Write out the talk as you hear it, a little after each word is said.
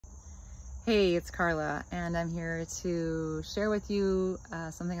Hey, it's Carla, and I'm here to share with you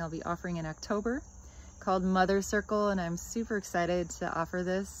something I'll be offering in October called Mother Circle, and I'm super excited to offer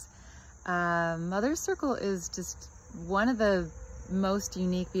this. Mother Circle is just one of the most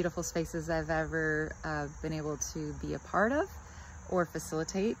unique, beautiful spaces I've ever been able to be a part of or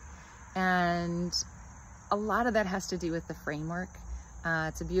facilitate, and a lot of that has to do with the framework.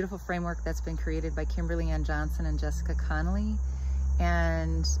 It's a beautiful framework that's been created by Kimberly Ann Johnson and Jessica Connolly,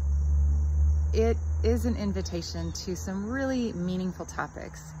 and it is an invitation to some really meaningful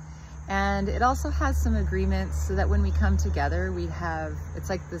topics. And it also has some agreements so that when we come together, we have, it's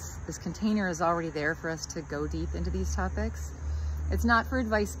like this container is already there for us to go deep into these topics. It's not for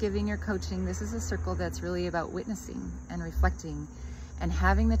advice giving or coaching. This is a circle that's really about witnessing and reflecting and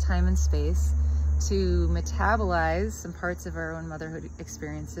having the time and space to metabolize some parts of our own motherhood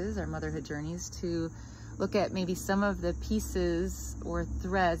experiences, our motherhood journeys, to look at maybe some of the pieces or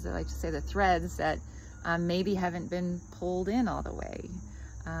threads, I like to say the threads that maybe haven't been pulled in all the way.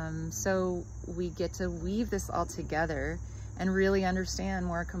 So we get to weave this all together and really understand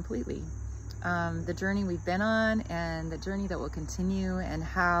more completely the journey we've been on and the journey that will continue, and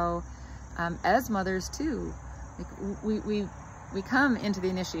how as mothers too, like we come into the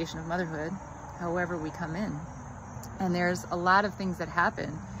initiation of motherhood however we come in, and there's a lot of things that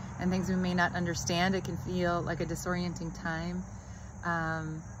happen and things we may not understand. It can feel like a disorienting time.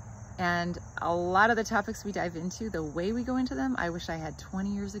 And a lot of the topics we dive into, the way we go into them, I wish I had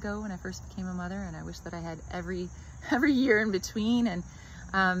 20 years ago when I first became a mother, and I wish that I had every year in between.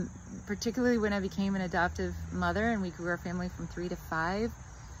 And particularly when I became an adoptive mother and we grew our family from 3 to 5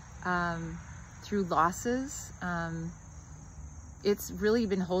 through losses. It's really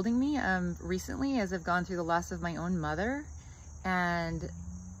been holding me recently as I've gone through the loss of my own mother, and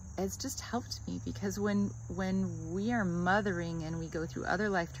it's just helped me, because when we are mothering and we go through other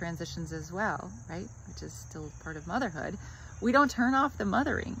life transitions as well, right, which is still part of motherhood, we don't turn off the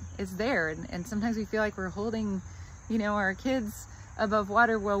mothering. It's there, and sometimes we feel like we're holding, you know, our kids above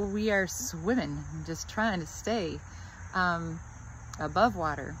water while we are swimming, just trying to stay above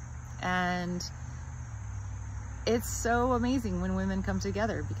water. And it's so amazing when women come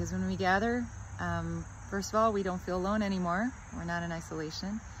together, because when we gather, first of all, we don't feel alone anymore. We're not in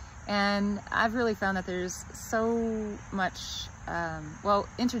isolation. And I've really found that there's so much, well,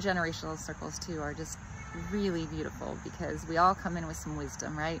 intergenerational circles too are just really beautiful, because we all come in with some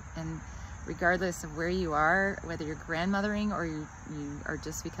wisdom, right? And regardless of where you are, whether you're grandmothering or you are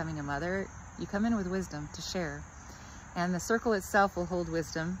just becoming a mother, you come in with wisdom to share. And the circle itself will hold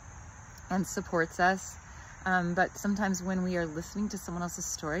wisdom and supports us. But sometimes when we are listening to someone else's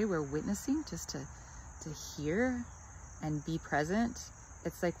story, we're witnessing just to hear and be present.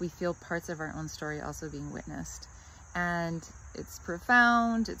 It's like we feel parts of our own story also being witnessed. And it's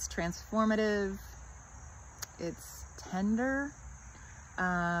profound, it's transformative, it's tender,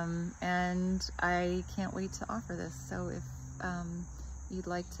 and I can't wait to offer this. So if you'd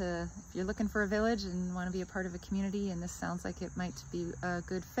like to, if you're looking for a village and want to be a part of a community, and this sounds like it might be a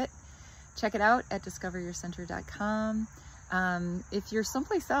good fit, check it out at discoveryourcenter.com. If you're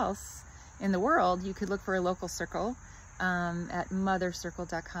someplace else in the world, you could look for a local circle at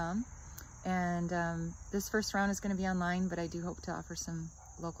mothercircle.com. And this first round is going to be online, but I do hope to offer some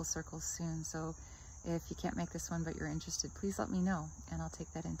local circles soon. So if you can't make this one but you're interested, please let me know, and I'll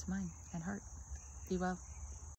take that into mind and heart. Be well.